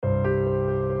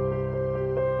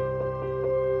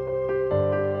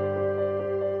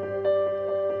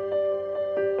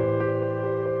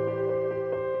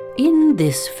In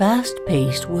this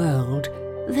fast-paced world,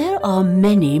 there are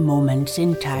many moments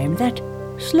in time that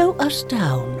slow us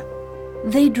down.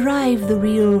 They drive the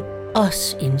real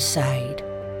us inside,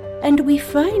 and we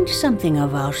find something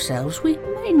of ourselves we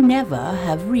may never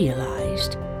have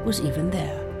realized was even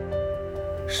there.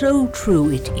 So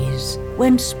true it is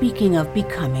when speaking of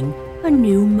becoming a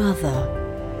new mother.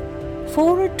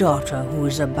 For a daughter who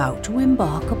is about to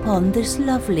embark upon this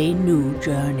lovely new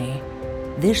journey,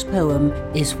 this poem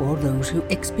is for those who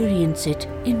experience it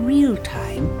in real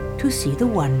time to see the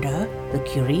wonder, the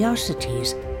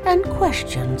curiosities, and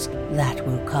questions that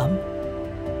will come.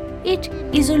 It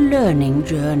is a learning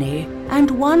journey and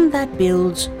one that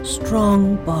builds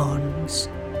strong bonds.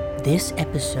 This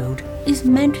episode is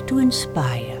meant to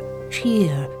inspire,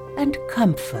 cheer, and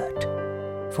comfort.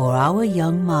 For our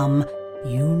young mum,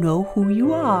 you know who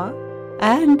you are,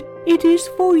 and it is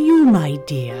for you, my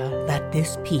dear, that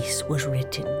this piece was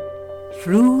written.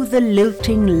 Through the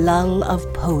lilting lull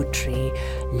of poetry,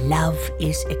 love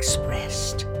is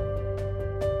expressed.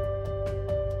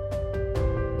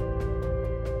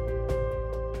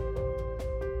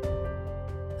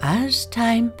 As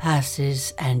time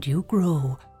passes and you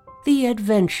grow, the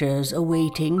adventures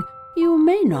awaiting you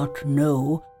may not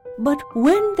know, but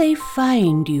when they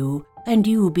find you and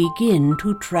you begin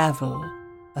to travel,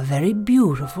 a very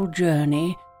beautiful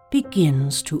journey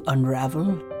begins to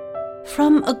unravel.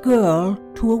 From a girl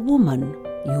to a woman,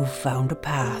 you've found a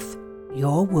path.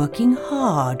 You're working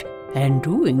hard and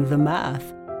doing the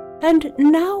math. And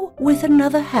now, with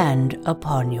another hand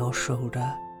upon your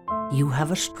shoulder, you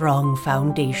have a strong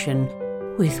foundation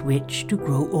with which to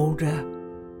grow older.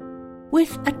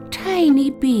 With a tiny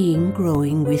being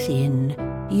growing within,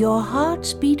 your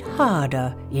hearts beat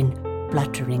harder in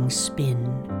fluttering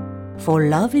spin. For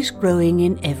love is growing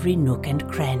in every nook and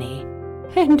cranny,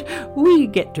 and we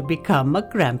get to become a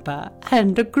grandpa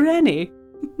and a granny.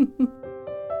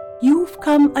 You've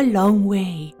come a long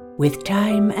way with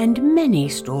time and many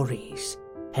stories,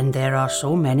 and there are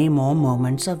so many more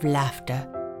moments of laughter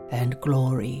and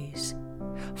glories.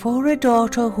 For a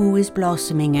daughter who is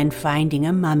blossoming and finding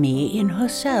a mummy in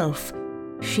herself,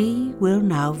 she will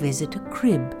now visit a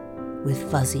crib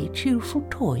with fuzzy, cheerful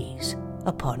toys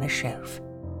upon a shelf.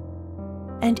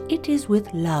 And it is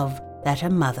with love that a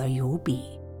mother you'll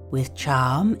be. With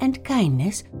charm and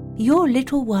kindness, your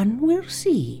little one will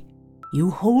see.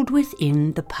 You hold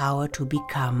within the power to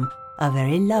become a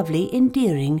very lovely,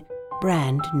 endearing,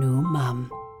 brand new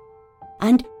mum.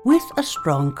 And with a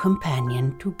strong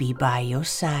companion to be by your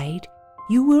side,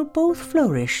 you will both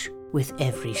flourish with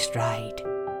every stride.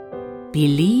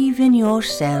 Believe in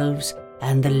yourselves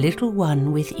and the little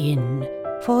one within,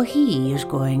 for he is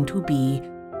going to be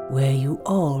where you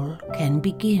all can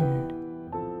begin.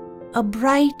 A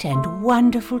bright and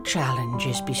wonderful challenge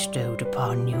is bestowed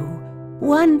upon you,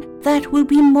 one that will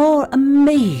be more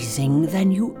amazing than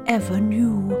you ever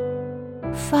knew.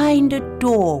 Find a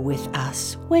door with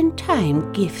us when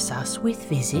time gifts us with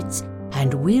visits,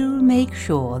 and we'll make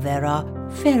sure there are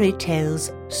fairy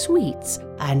tales, sweets,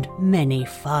 and many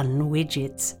fun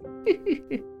widgets.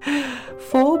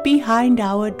 For behind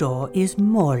our door is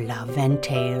more love and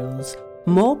tales,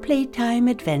 more playtime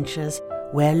adventures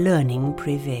where learning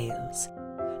prevails.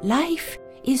 Life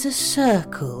is a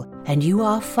circle and you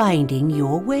are finding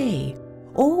your way.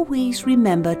 Always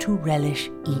remember to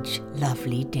relish each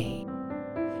lovely day.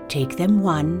 Take them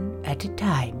one at a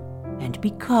time and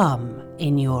be calm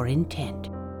in your intent,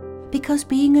 because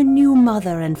being a new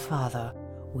mother and father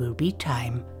will be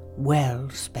time well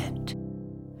spent.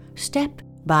 Step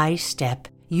by step,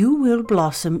 you will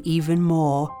blossom even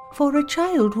more, for a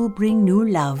child will bring new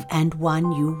love and one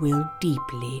you will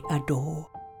deeply adore.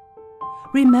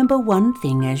 Remember one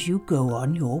thing as you go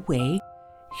on your way: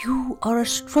 you are a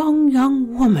strong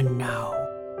young woman now.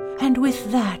 And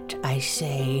with that I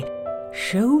say,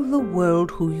 show the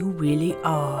world who you really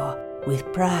are,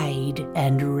 with pride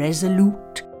and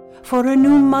resolute, for a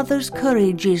new mother's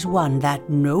courage is one that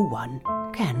no one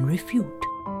can refute.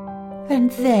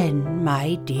 And then,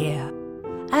 my dear,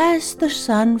 as the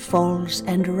sun falls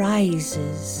and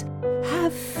rises,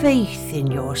 have faith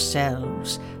in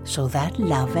yourselves so that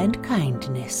love and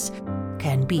kindness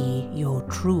can be your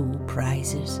true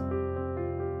prizes.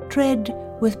 Tread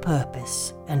with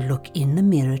purpose and look in the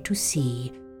mirror to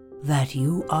see that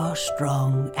you are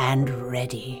strong and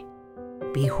ready.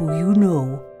 Be who you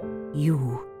know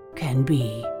you can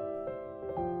be.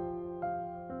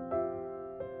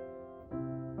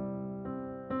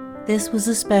 This was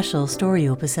a special Story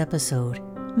Opus episode.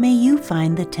 May you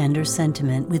find the tender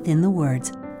sentiment within the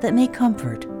words that may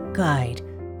comfort, guide,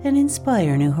 and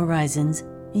inspire new horizons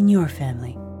in your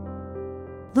family.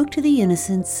 look to the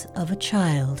innocence of a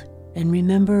child and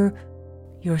remember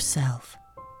yourself.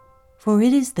 For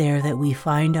it is there that we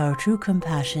find our true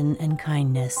compassion and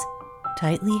kindness,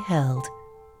 tightly held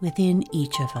within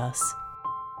each of us.